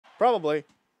Probably.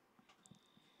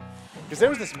 Because there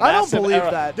was this massive I don't believe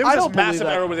era. that. There was I this don't believe massive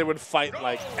that. era where they would fight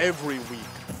like every week,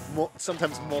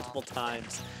 sometimes multiple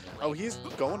times. Oh, he's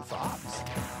going Fox.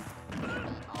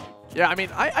 Yeah, I mean,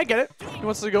 I get it. He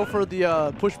wants to go for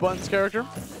the push buttons character,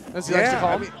 as he likes to call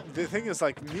I him. mean, the thing is,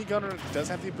 like, Me Gunner does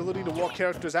have the ability to walk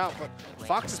characters out, but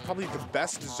Fox is probably the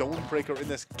best zone breaker in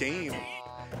this game.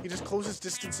 He just closes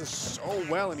distances so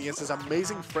well, and he has this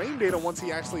amazing frame data once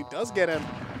he actually does get in.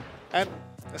 And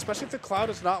especially if the cloud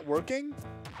is not working,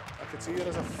 I could see it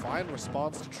as a fine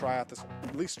response to try out this,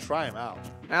 at least try him out.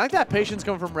 I like that patience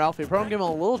coming from Ralphie. Protom gave him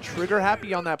a little trigger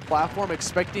happy on that platform,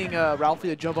 expecting Ralphie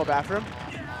to jump up after him.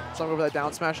 So I'm going for that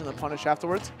down smash and the punish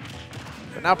afterwards.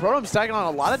 But now Protom's stacking on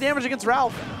a lot of damage against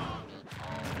Ralph.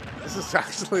 This is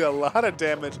actually a lot of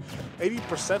damage.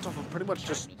 80% off of pretty much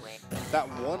just that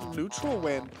one neutral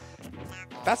win.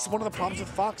 That's one of the problems with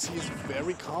Fox. He is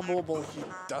very comboable. He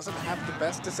doesn't have the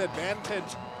best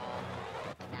disadvantage.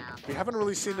 We haven't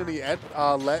really seen any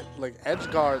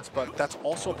edge guards, but that's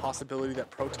also a possibility that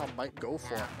Protom might go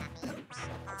for.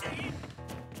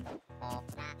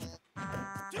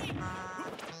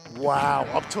 Wow,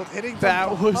 up tilt hitting.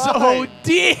 That was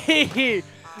OD!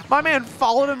 My man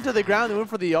followed him to the ground and went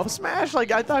for the up smash.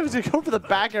 Like, I thought he was going to go for the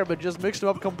back air, but just mixed him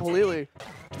up completely.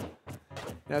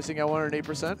 Now seeing at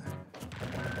 108%.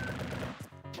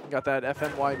 Got that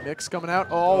FNY mix coming out.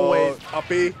 Oh, wait.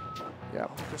 Uppy. Yeah.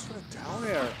 Goes for the down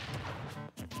air.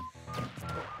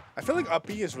 I feel like up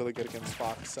B is really good against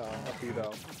Fox. Up B,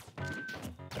 though.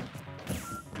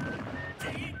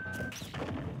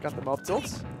 Got them up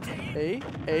tilts. A.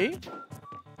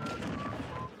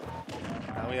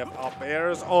 Now we have up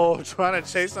airs. Oh, trying to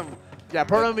chase him. Yeah,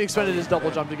 Protom expended his double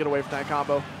jump to get away from that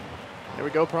combo. There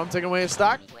we go. Protom taking away his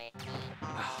stock.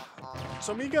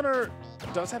 So Me Gunner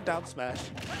does have down smash.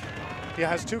 He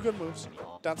has two good moves.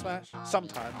 Down smash,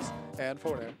 sometimes, and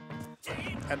forward air.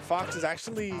 And Fox is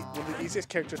actually one of the easiest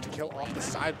characters to kill off the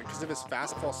side because of his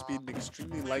fastball speed and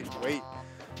extremely lightweight.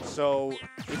 So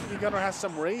if Me Gunner has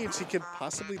some range, he could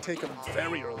possibly take a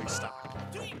very early stock.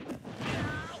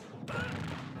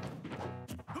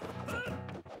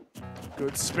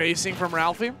 Good spacing from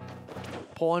Ralphie.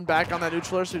 Pulling back on that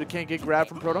neutral air so he can't get grabbed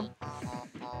from Protom.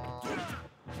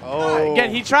 Oh.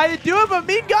 Again, he tried to do it, but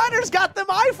Me Gunner's got them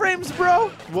iframes,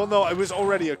 bro. Well, no, it was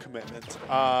already a commitment. It's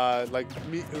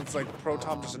like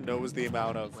Protom just knows the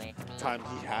amount of time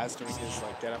he has during his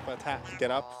like get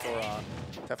up for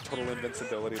to have total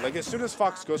invincibility. Like as soon as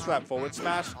Fox goes for that forward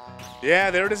smash,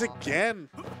 yeah, there it is again.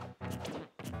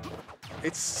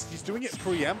 He's doing it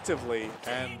preemptively,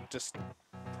 and just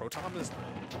Protom is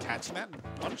catching that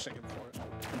and punishing him for it.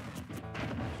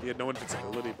 He had no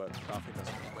invincibility, but Ralphie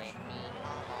doesn't.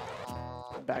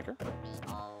 Backer.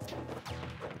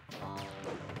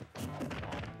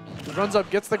 He runs up,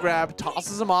 gets the grab,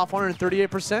 tosses him off,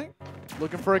 138%.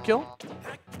 Looking for a kill.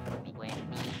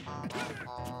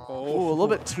 Oh, ooh, a little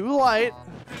bit too light.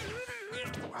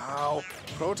 Wow.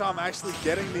 Protom actually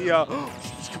getting the,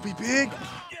 this could be big.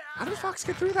 How did Fox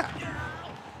get through that?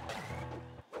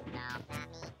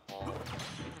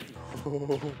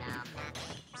 Oh,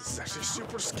 this is actually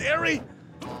super scary.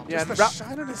 Yeah, just the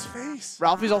shine on his face.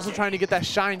 Ralphie's also trying to get that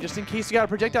shine just in case he got a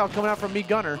projectile coming out from Me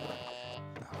Gunner.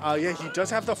 Yeah, he does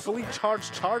have the fully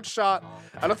charged charge shot.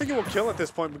 I don't think it will kill at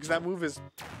this point because that move is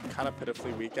kind of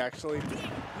pitifully weak, actually.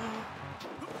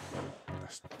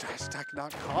 Dash attack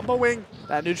not comboing.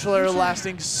 That neutral air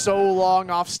lasting so long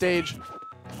off stage.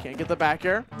 Can't get the back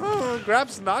air. Oh,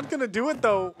 Grab's not going to do it,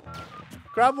 though.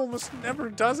 Grab almost never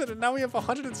does it, and now we have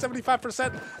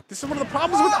 175%. This is one of the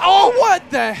problems with... Oh, what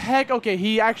the heck? Okay,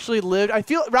 he actually lived. I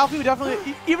feel Ralphie would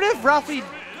definitely... Even if Ralphie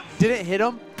didn't hit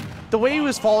him, the way he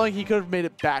was falling, he could have made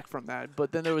it back from that.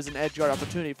 But then there was an edge guard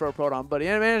opportunity for a Protom. But he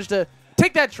managed to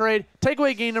take that trade, take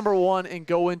away game number 1, and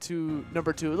go into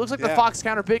number 2. It looks like the Fox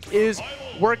counter pick is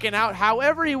working out.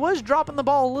 However, he was dropping the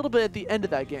ball a little bit at the end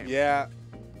of that game. Yeah.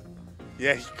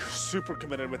 Yeah, he's super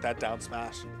committed with that down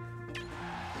smash.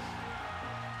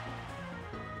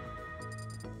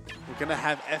 We're going to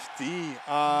have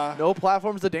FD. No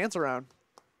platforms to dance around.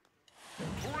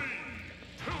 3,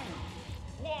 2,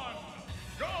 1,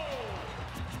 go!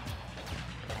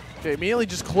 Okay, immediately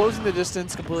just closing the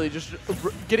distance completely, just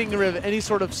getting rid of any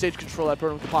sort of stage control that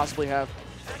Protom could possibly have.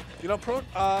 You know,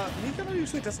 Me Gunner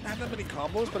usually doesn't have that many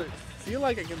combos, but I feel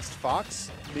like against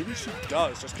Fox, maybe she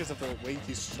does, just because of the way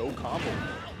he's so combo.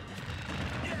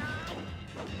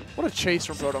 What a chase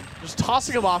from Protom. Just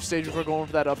tossing him off stage before going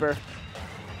for that up air.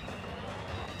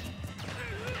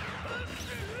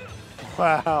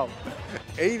 Wow,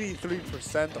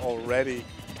 83% already.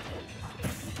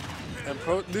 And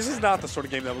this is not the sort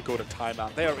of game that would go to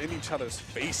timeout. They are in each other's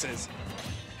faces.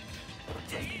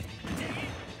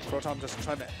 Protom just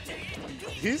trying to...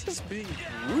 He's just being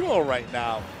brutal right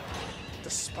now.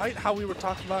 Despite how we were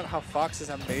talking about how Fox is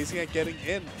amazing at getting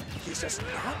in, he's just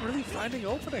not really finding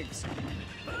openings.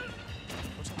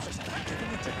 Protom's just not giving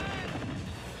it to him.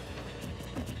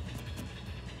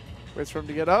 Waits for him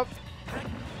to get up.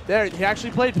 There, he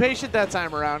actually played patient that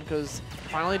time around because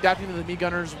finally adapting to the Mii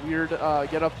Gunner's weird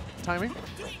get-up timing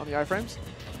on the iframes.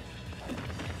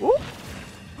 Woo!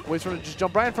 Waits for him to just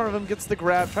jump right in front of him, gets the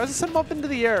grab, tries to send him up into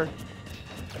the air.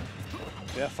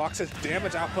 Yeah, Fox's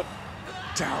damage output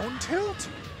down tilt.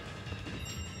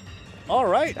 All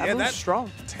right, That yeah, move's that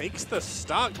strong. takes the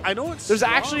stock. I know it's There's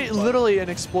strong, actually but- literally an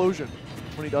explosion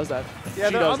when he does that. Yeah,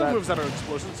 She there are does other that. moves that are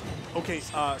explosions. Okay,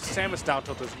 Samus down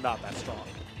tilt is not that strong.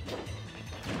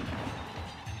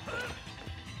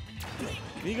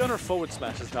 Mii Gunner forward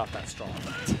smash is not that strong.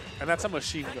 And that's a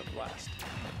machine gun blast.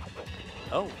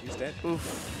 Oh, he's dead.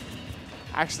 Oof.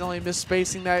 Accidentally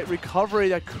misspacing that recovery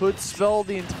that could spell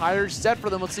the entire set for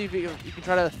them. Let's see if he can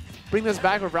try to bring this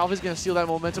back, or if Ralphie's going to steal that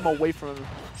momentum away from him.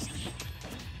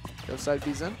 Go side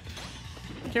B's in.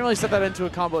 Can't really set that into a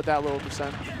combo at that low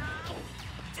percent.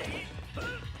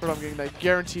 But I'm getting that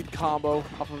guaranteed combo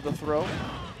off of the throw.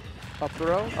 Up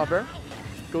throw, up air.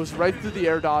 Goes right through the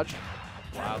air dodge.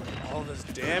 Wow, all this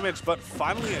damage, but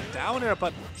finally a down air,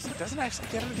 but he doesn't actually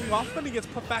get anything off when he gets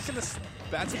put back in this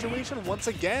bad situation once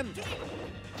again.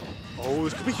 Oh,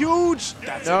 this could be huge.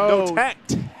 That's No no tech.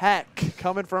 tech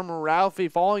coming from Ralphie,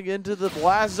 falling into the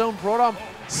blast zone. Protom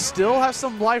still has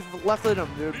some life left in him,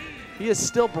 dude. He is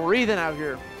still breathing out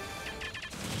here.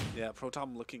 Yeah,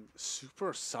 Protom looking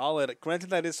super solid.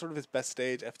 Granted, that is sort of his best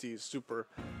stage. FD Super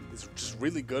is just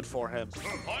really good for him.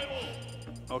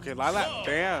 Okay, Lilac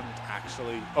banned,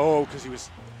 actually. Oh, because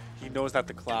he knows that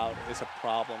the Cloud is a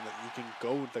problem, that you can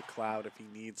go with the Cloud if he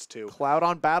needs to. Cloud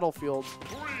on Battlefield.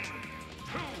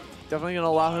 Definitely going to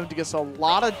allow him to get a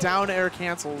lot of down air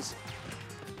cancels.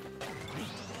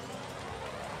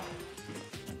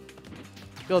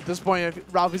 I feel at this point,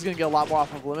 if Ralphie's going to get a lot more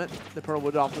off of limit. The Proto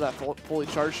would offer that fully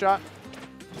charged shot.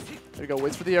 There you go.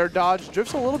 Waits for the air dodge.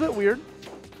 Drifts a little bit weird.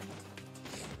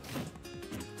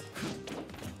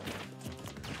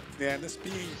 Yeah, and this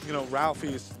being, you know,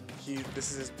 Ralphie's,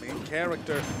 this is his main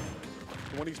character.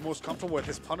 The one he's most comfortable with.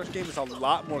 His punish game is a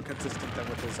lot more consistent than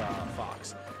with his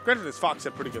Fox. Granted, his Fox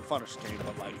had pretty good punish game,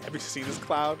 but like, have you seen his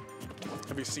Cloud?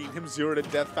 Have you seen him 0 to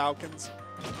death Falcons?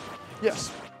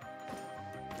 Yes.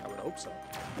 I would hope so.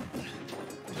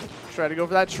 Try to go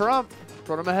for that trump.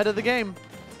 Protom ahead of the game.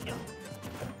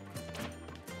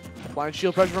 Applying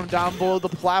shield pressure from down below the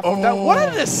platform. Oh. What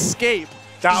an escape.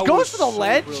 Just goes for the so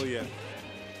ledge. Brilliant.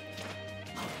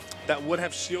 That would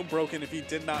have shield broken if he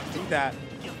did not do that.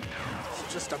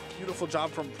 It's just a beautiful job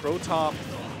from Protom.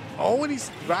 Oh, and he's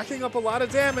racking up a lot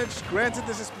of damage. Granted,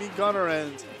 this is Mii Gunner,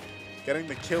 and getting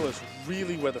the kill is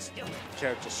really where the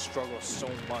character struggles so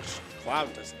much.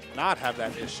 Cloud does not have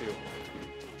that issue.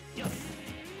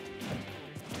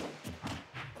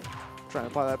 Trying to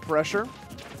apply that pressure.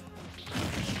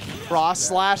 Frost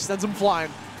slash sends him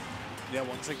flying. Yeah,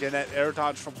 once again, that air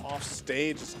dodge from off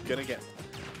stage is going to get...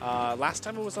 last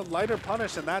time it was a lighter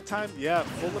punish, and that time, yeah,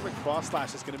 full limit cross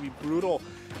slash is going to be brutal.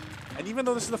 And even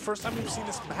though this is the first time we've seen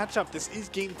this matchup, this is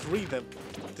game 3.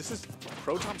 This is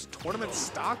Protom's tournament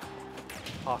stock?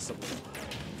 Possibly.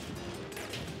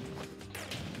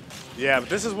 Yeah, but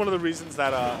this is one of the reasons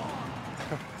that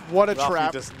What a Ralphie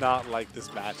trap. does not like this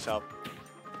matchup.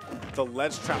 The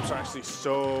ledge traps are actually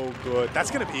so good.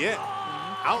 That's going to be it.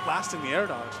 Outlasting the air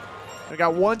dodge. We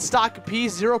got one stock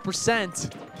apiece,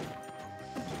 0%.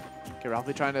 Okay,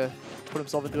 Ralphie trying to put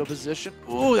himself into a position.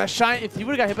 Ooh, that shine. If he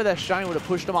would have got hit by that shine, would have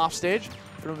pushed him off stage.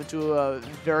 Put him into a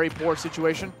very poor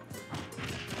situation.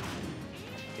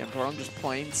 Again, Protom just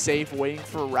playing safe, waiting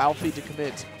for Ralphie to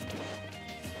commit.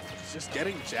 He's just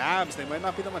getting jabs. They might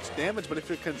not be that much damage, but if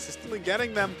you're consistently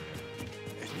getting them,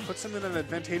 it puts him in an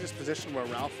advantageous position where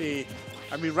Ralphie,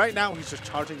 I mean, right now he's just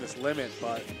charging this limit,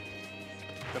 but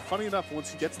funny enough, once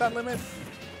he gets that limit,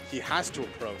 he has to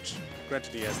approach.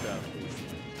 Granted, he has the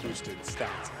boosted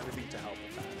stats, everything to help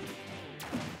with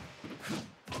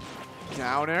that.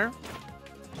 Down air.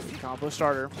 Combo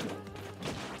starter.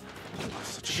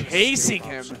 Such a good Chasing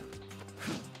escape him. option.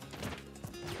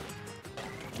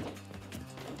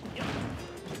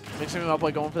 Mixing him up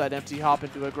like going for that empty hop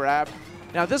into a grab.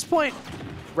 Now at this point,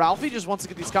 Ralphie just wants to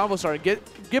get these combos started. Get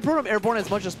Protom airborne as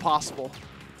much as possible.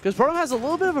 Because Protom has a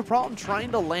little bit of a problem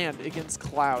trying to land against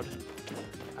Cloud.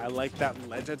 I like that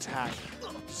ledge attack.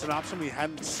 Just an option we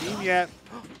hadn't seen yet.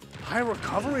 High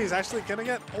recovery is actually going to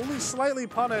get only slightly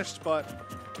punished, but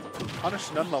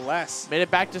punished nonetheless. Made it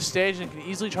back to stage and can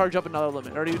easily charge up another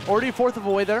limit. Already fourth of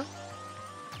a way there.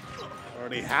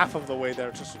 Already half of the way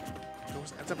there. Just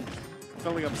ends up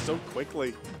filling up so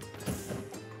quickly.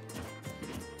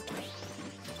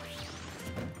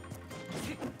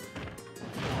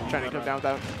 Trying to come down with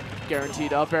that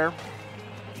guaranteed up air.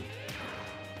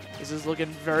 This is looking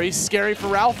very scary for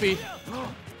Ralphie.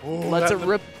 Lets it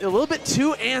rip a little bit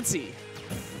too antsy.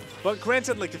 But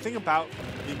granted, like the thing about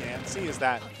being antsy is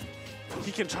that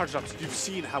he can charge it up. So you've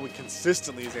seen how he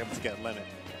consistently is able to get limit.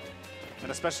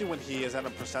 And especially when he is at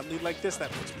a percent lead like this,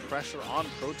 that puts pressure on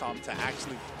Protom to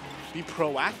actually be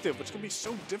proactive, which can be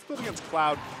so difficult against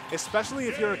Cloud, especially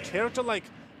if you're a character like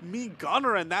me,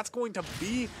 Gunner, and that's going to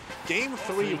be game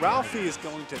 3. Ralphie is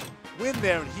going to win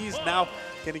there, and he's now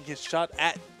getting his shot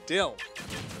at Dill.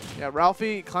 Yeah,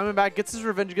 Ralphie climbing back, gets his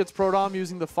revenge against Protom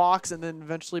using the Fox, and then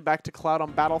eventually back to Cloud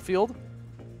on Battlefield.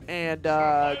 And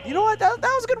you know what? That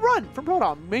was a good run from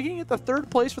Protom, making it the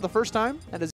 3rd place for the first time. And